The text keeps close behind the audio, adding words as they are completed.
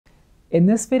In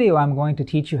this video, I'm going to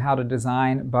teach you how to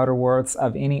design Butterworths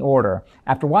of any order.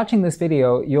 After watching this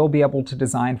video, you'll be able to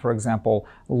design, for example,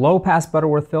 low-pass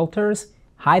Butterworth filters,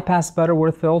 high-pass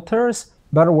Butterworth filters,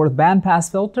 Butterworth bandpass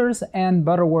filters, and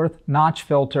Butterworth notch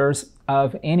filters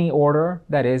of any order,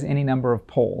 that is, any number of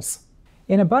poles.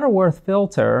 In a Butterworth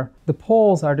filter, the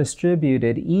poles are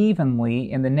distributed evenly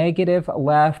in the negative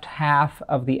left half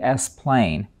of the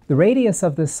S-plane. The radius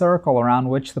of this circle around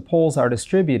which the poles are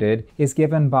distributed is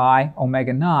given by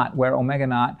omega naught, where omega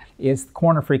naught is the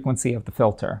corner frequency of the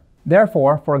filter.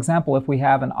 Therefore, for example, if we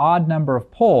have an odd number of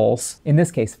poles, in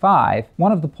this case 5,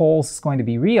 one of the poles is going to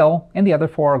be real and the other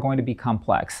 4 are going to be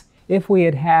complex. If we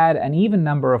had had an even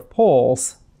number of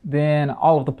poles, then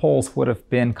all of the poles would have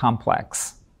been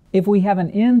complex. If we have an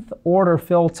nth order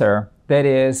filter, that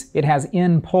is, it has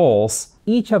n poles,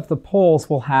 each of the poles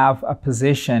will have a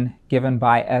position given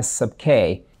by S sub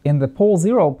k. In the pole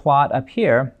 0 plot up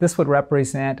here, this would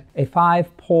represent a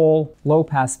 5-pole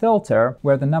low-pass filter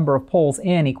where the number of poles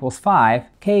n equals 5.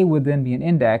 K would then be an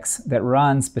index that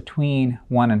runs between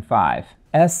 1 and 5.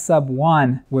 S sub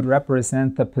 1 would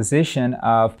represent the position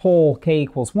of pole k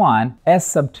equals 1. S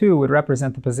sub 2 would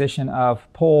represent the position of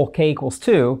pole k equals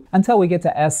 2 until we get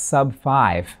to S sub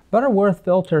 5. Butterworth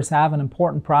filters have an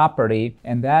important property,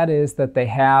 and that is that they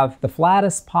have the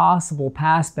flattest possible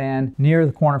passband near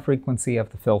the corner frequency of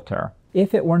the filter.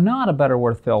 If it were not a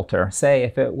Butterworth filter, say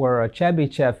if it were a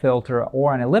Chebyshev filter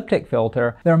or an elliptic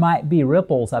filter, there might be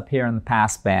ripples up here in the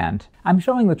passband. I'm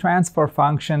showing the transfer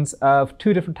functions of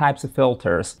two different types of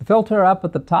filters. The filter up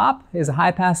at the top is a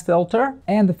high-pass filter,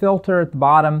 and the filter at the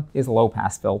bottom is a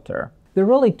low-pass filter. There are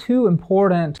really two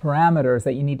important parameters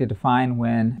that you need to define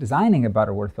when designing a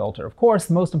Butterworth filter. Of course,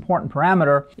 the most important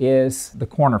parameter is the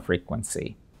corner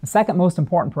frequency. The second most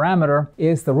important parameter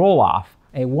is the roll-off.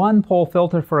 A 1-pole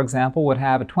filter, for example, would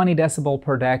have a 20 decibel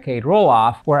per decade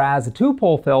roll-off, whereas a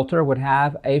 2-pole filter would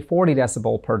have a 40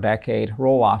 decibel per decade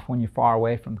roll-off when you're far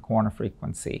away from the corner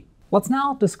frequency. Let's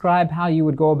now describe how you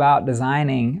would go about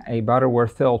designing a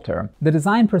Butterworth filter. The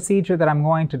design procedure that I'm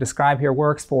going to describe here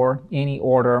works for any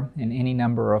order and any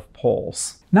number of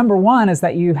poles. Number one is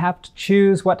that you have to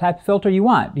choose what type of filter you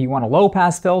want. Do you want a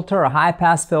low-pass filter, a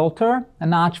high-pass filter, a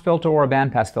notch filter, or a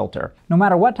bandpass filter? No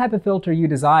matter what type of filter you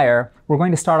desire, we're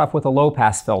going to start off with a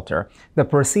low-pass filter. The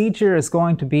procedure is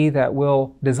going to be that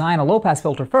we'll design a low-pass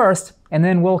filter first, and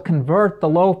then we'll convert the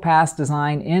low-pass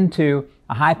design into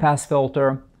a high-pass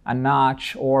filter, a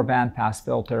notch, or bandpass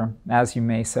filter, as you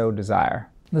may so desire.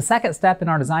 The second step in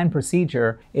our design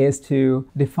procedure is to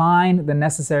define the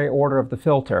necessary order of the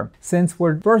filter. Since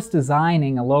we're first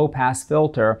designing a low-pass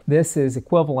filter, this is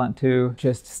equivalent to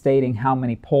just stating how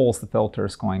many poles the filter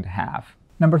is going to have.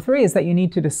 Number 3 is that you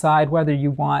need to decide whether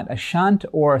you want a shunt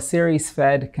or a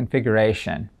series-fed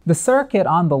configuration. The circuit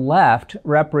on the left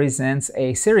represents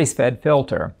a series-fed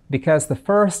filter because the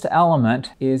first element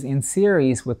is in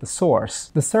series with the source.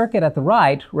 The circuit at the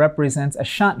right represents a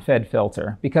shunt-fed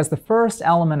filter because the first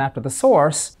element after the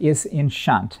source is in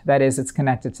shunt, that is, it's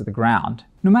connected to the ground.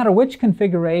 No matter which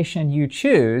configuration you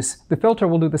choose, the filter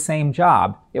will do the same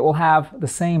job. It will have the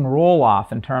same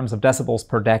roll-off in terms of decibels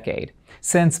per decade.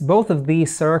 Since both of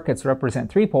these circuits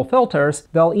represent 3-pole filters,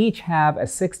 they'll each have a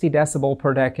 60 decibel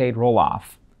per decade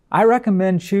roll-off. I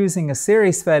recommend choosing a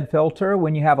series-fed filter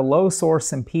when you have a low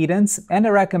source impedance, and I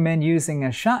recommend using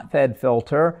a shunt-fed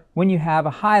filter when you have a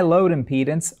high load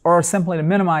impedance, or simply to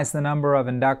minimize the number of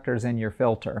inductors in your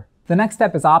filter. The next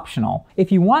step is optional.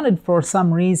 If you wanted for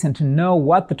some reason to know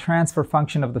what the transfer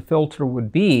function of the filter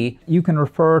would be, you can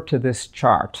refer to this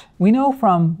chart. We know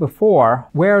from before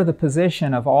where the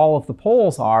position of all of the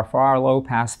poles are for our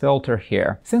low-pass filter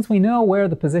here. Since we know where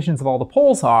the positions of all the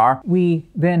poles are, we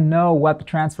then know what the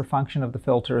transfer function of the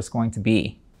filter is going to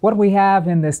be. What we have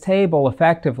in this table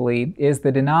effectively is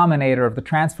the denominator of the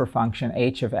transfer function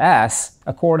h of s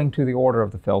according to the order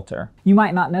of the filter. You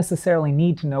might not necessarily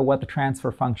need to know what the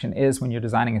transfer function is when you're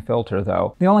designing a filter,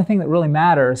 though. The only thing that really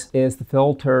matters is the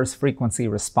filter's frequency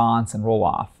response and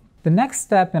roll-off. The next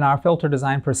step in our filter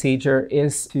design procedure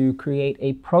is to create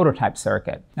a prototype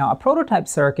circuit. Now, a prototype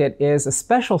circuit is a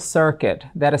special circuit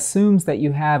that assumes that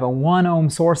you have a 1 ohm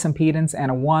source impedance and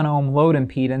a 1 ohm load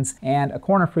impedance and a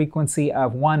corner frequency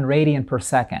of 1 radian per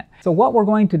second. So what we're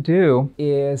going to do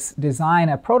is design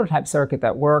a prototype circuit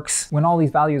that works when all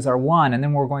these values are 1, and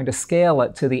then we're going to scale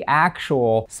it to the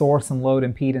actual source and load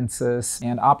impedances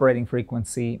and operating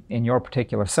frequency in your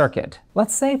particular circuit.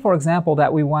 Let's say, for example,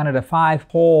 that we wanted a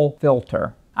 5-pole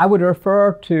filter. I would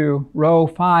refer to row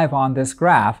 5 on this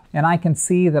graph, and I can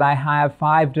see that I have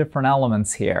 5 different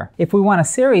elements here. If we want a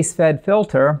series-fed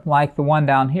filter, like the one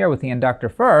down here with the inductor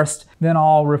first, then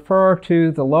I'll refer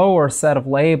to the lower set of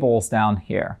labels down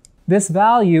here. This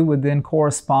value would then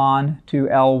correspond to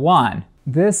L1.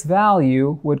 This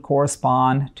value would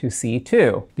correspond to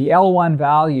C2. The L1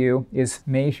 value is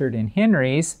measured in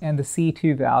henries, and the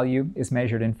C2 value is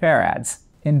measured in farads.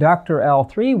 Inductor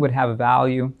L3 would have a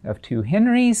value of 2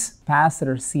 henries,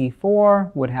 capacitor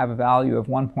C4 would have a value of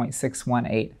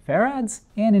 1.618 farads,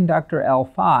 and inductor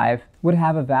L5 would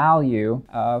have a value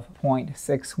of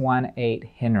 0.618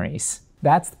 henries.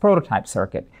 That's the prototype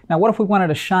circuit. Now what if we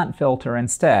wanted a shunt filter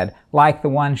instead, like the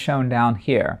one shown down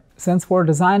here? Since we're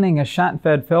designing a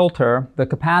shunt-fed filter, the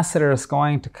capacitor is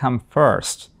going to come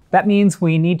first. That means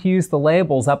we need to use the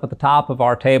labels up at the top of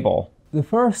our table. The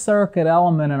first circuit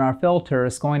element in our filter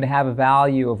is going to have a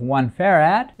value of 1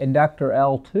 farad, inductor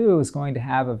L2 is going to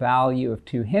have a value of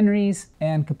 2 henries,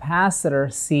 and capacitor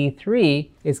C3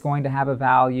 is going to have a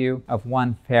value of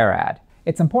 1 farad.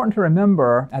 It's important to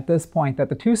remember at this point that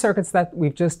the 2 circuits that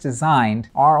we've just designed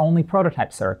are only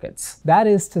prototype circuits. That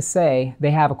is to say,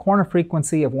 they have a corner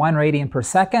frequency of 1 radian per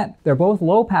second, they're both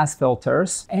low-pass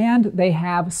filters, and they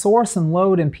have source and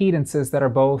load impedances that are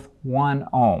both 1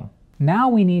 ohm. Now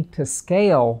we need to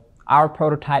scale our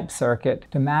prototype circuit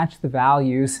to match the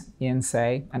values in,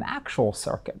 say, an actual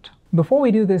circuit. Before we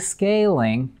do this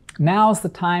scaling, now's the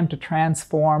time to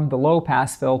transform the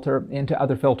low-pass filter into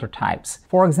other filter types.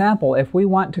 For example, if we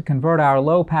want to convert our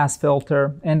low-pass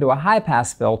filter into a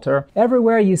high-pass filter,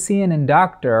 everywhere you see an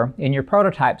inductor in your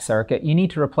prototype circuit, you need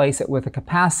to replace it with a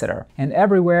capacitor. And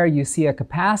everywhere you see a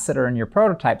capacitor in your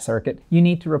prototype circuit, you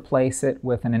need to replace it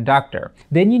with an inductor.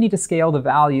 Then you need to scale the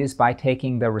values by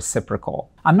taking the reciprocal.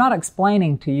 I'm not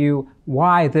explaining to you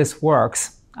why this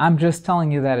works, I'm just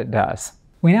telling you that it does.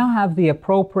 We now have the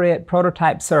appropriate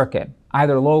prototype circuit,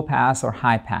 either low pass or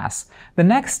high pass. The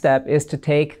next step is to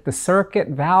take the circuit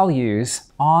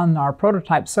values on our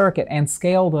prototype circuit and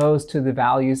scale those to the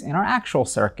values in our actual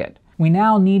circuit. We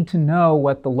now need to know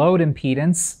what the load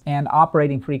impedance and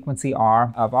operating frequency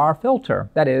are of our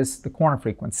filter, that is, the corner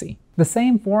frequency. The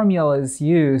same formula is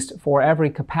used for every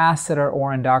capacitor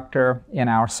or inductor in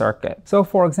our circuit. So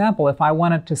for example, if I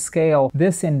wanted to scale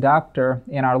this inductor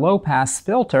in our low-pass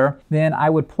filter, then I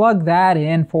would plug that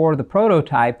in for the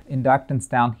prototype inductance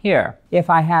down here. If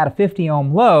I had a 50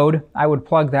 ohm load, I would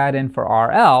plug that in for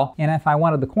RL, and if I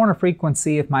wanted the corner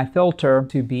frequency of my filter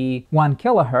to be 1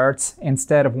 kilohertz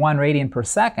instead of 1 radian per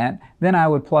second, then I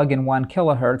would plug in 1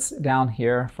 kilohertz down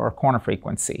here for corner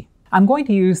frequency. I'm going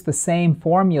to use the same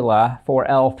formula for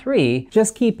L3,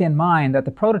 just keep in mind that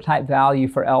the prototype value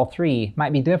for L3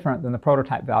 might be different than the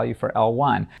prototype value for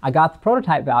L1. I got the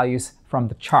prototype values from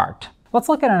the chart. Let's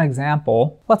look at an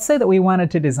example. Let's say that we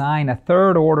wanted to design a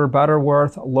third-order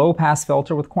Butterworth low-pass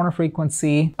filter with corner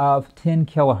frequency of 10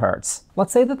 kilohertz.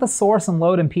 Let's say that the source and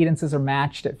load impedances are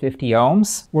matched at 50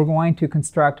 ohms. We're going to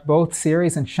construct both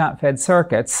series and shunt-fed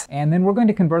circuits, and then we're going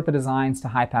to convert the designs to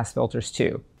high-pass filters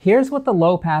too. Here's what the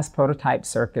low-pass prototype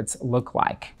circuits look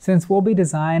like. Since we'll be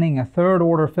designing a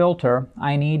third-order filter,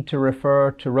 I need to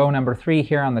refer to row number 3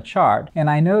 here on the chart, and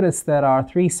I notice that our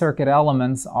 3 circuit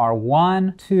elements are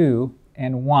 1, 2,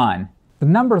 and 1. The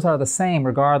numbers are the same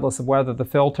regardless of whether the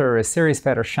filter is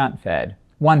series-fed or shunt-fed.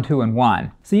 1, 2, and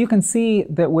 1. So you can see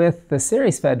that with the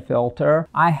series-fed filter,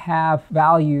 I have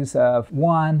values of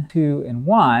 1, 2, and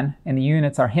 1, and the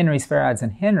units are henries, farads,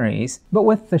 and henries. But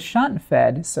with the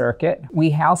shunt-fed circuit,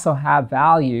 we also have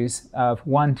values of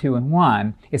 1, 2, and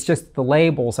 1. It's just the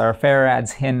labels are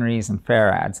farads, henries, and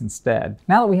farads instead.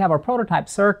 Now that we have our prototype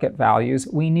circuit values,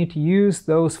 we need to use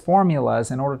those formulas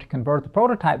in order to convert the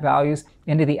prototype values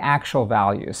into the actual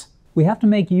values. We have to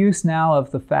make use now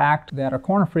of the fact that our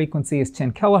corner frequency is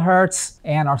 10 kilohertz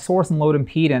and our source and load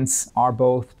impedance are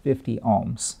both 50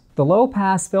 ohms. The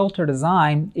low-pass filter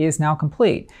design is now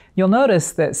complete. You'll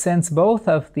notice that since both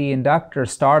of the inductors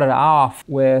started off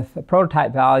with a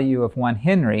prototype value of 1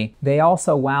 Henry, they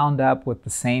also wound up with the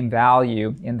same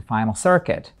value in the final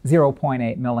circuit,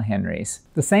 0.8 millihenries.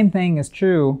 The same thing is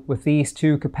true with these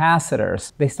 2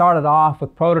 capacitors. They started off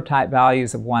with prototype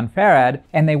values of 1 farad,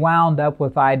 and they wound up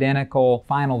with identical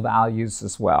final values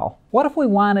as well. What if we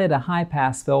wanted a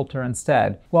high-pass filter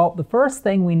instead? Well, the first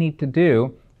thing we need to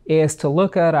do is to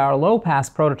look at our low-pass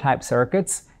prototype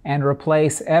circuits and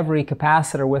replace every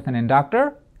capacitor with an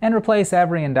inductor and replace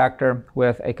every inductor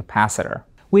with a capacitor.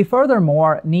 We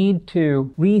furthermore need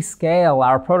to rescale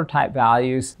our prototype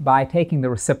values by taking the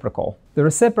reciprocal. The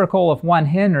reciprocal of 1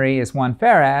 Henry is 1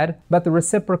 farad, but the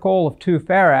reciprocal of 2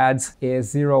 farads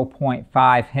is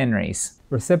 0.5 henries.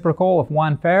 Reciprocal of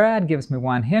 1 farad gives me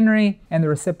 1 henry, and the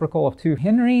reciprocal of 2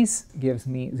 henries gives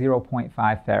me 0.5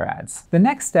 farads. The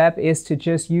next step is to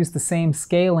just use the same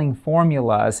scaling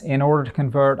formulas in order to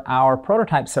convert our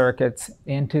prototype circuits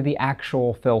into the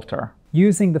actual filter.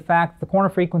 Using the fact that the corner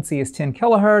frequency is 10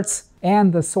 kilohertz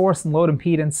and the source and load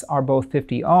impedance are both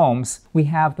 50 ohms, we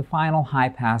have the final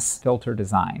high-pass filter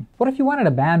design. What if you wanted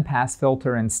a bandpass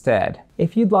filter instead?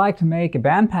 If you'd like to make a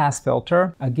bandpass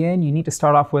filter, again, you need to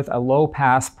start off with a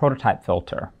low-pass prototype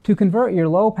filter. To convert your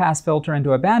low-pass filter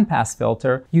into a bandpass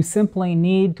filter, you simply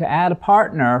need to add a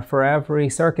partner for every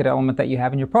circuit element that you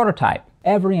have in your prototype.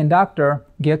 Every inductor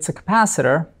gets a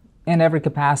capacitor, and every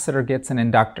capacitor gets an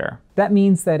inductor. That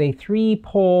means that a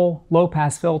 3-pole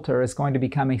low-pass filter is going to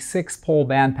become a 6-pole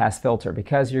bandpass filter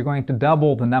because you're going to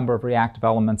double the number of reactive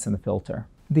elements in the filter.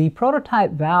 The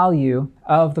prototype value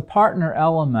of the partner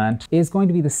element is going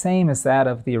to be the same as that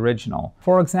of the original.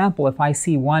 For example, if I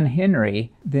see 1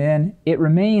 henry, then it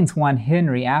remains 1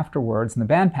 henry afterwards in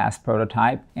the bandpass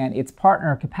prototype, and its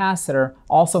partner capacitor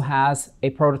also has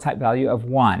a prototype value of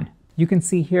 1. You can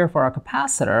see here for our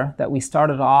capacitor that we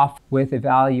started off with a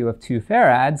value of 2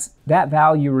 farads. That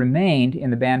value remained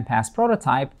in the bandpass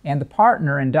prototype, and the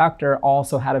partner inductor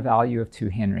also had a value of 2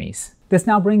 henries. This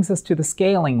now brings us to the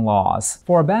scaling laws.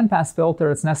 For a bandpass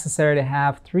filter, it's necessary to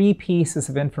have 3 pieces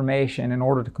of information in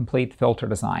order to complete the filter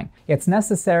design. It's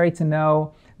necessary to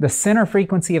know the center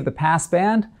frequency of the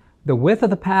passband, the width of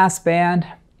the passband,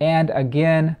 and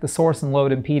again, the source and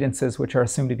load impedances, which are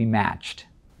assumed to be matched.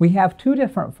 We have 2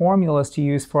 different formulas to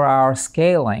use for our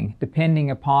scaling, depending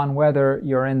upon whether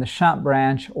you're in the shunt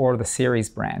branch or the series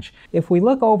branch. If we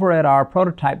look over at our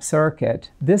prototype circuit,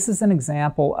 this is an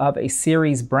example of a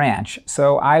series branch,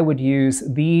 so I would use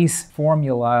these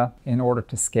formula in order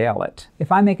to scale it.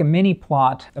 If I make a mini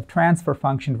plot of transfer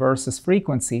function versus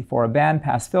frequency for a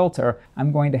bandpass filter,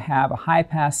 I'm going to have a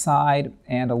high-pass side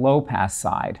and a low-pass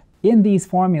side. In these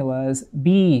formulas,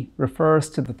 B refers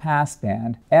to the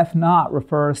passband, F0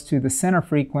 refers to the center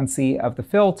frequency of the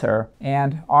filter,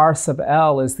 and R sub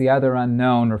L is the other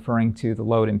unknown referring to the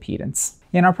load impedance.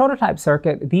 In our prototype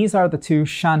circuit, these are the 2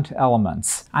 shunt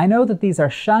elements. I know that these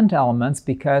are shunt elements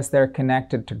because they're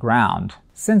connected to ground.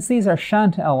 Since these are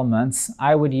shunt elements,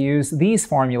 I would use these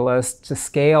formulas to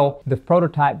scale the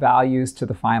prototype values to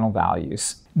the final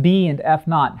values. B and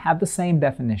F0 have the same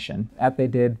definition as they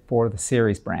did for the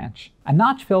series branch. A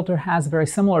notch filter has a very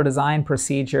similar design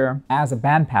procedure as a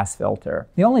bandpass filter.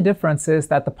 The only difference is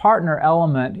that the partner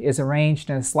element is arranged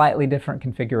in a slightly different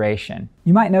configuration.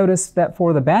 You might notice that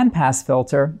for the bandpass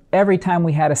filter, every time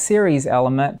we had a series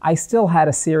element, I still had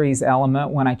a series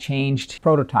element when I changed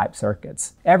prototype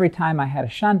circuits. Every time I had a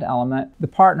shunt element, the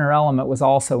partner element was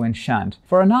also in shunt.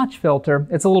 For a notch filter,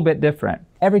 it's a little bit different.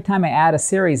 Every time I add a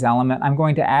series element, I'm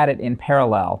going to add it in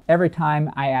parallel. Every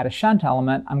time I add a shunt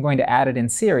element, I'm going to add it in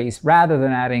series rather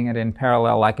than adding it in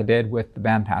parallel like I did with the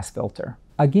bandpass filter.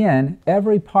 Again,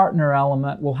 every partner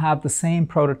element will have the same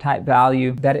prototype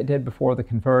value that it did before the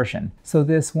conversion. So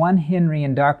this 1 henry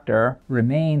inductor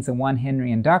remains a 1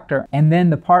 henry inductor, and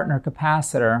then the partner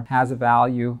capacitor has a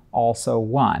value also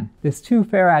 1. This 2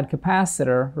 farad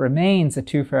capacitor remains a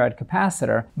 2 farad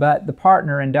capacitor, but the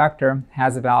partner inductor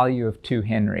has a value of 2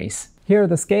 henries. Here are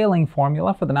the scaling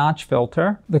formula for the notch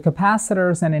filter. The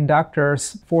capacitors and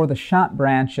inductors for the shunt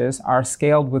branches are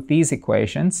scaled with these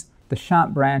equations. The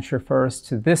shunt branch refers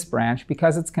to this branch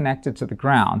because it's connected to the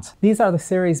ground. These are the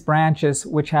series branches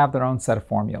which have their own set of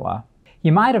formula.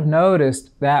 You might have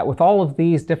noticed that with all of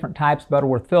these different types of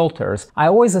Butterworth filters, I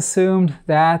always assumed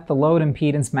that the load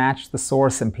impedance matched the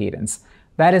source impedance.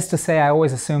 That is to say, I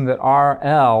always assume that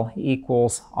RL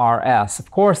equals RS. Of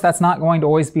course, that's not going to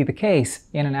always be the case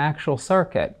in an actual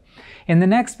circuit. In the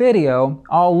next video,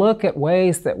 I'll look at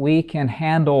ways that we can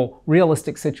handle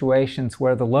realistic situations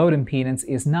where the load impedance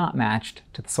is not matched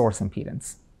to the source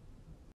impedance.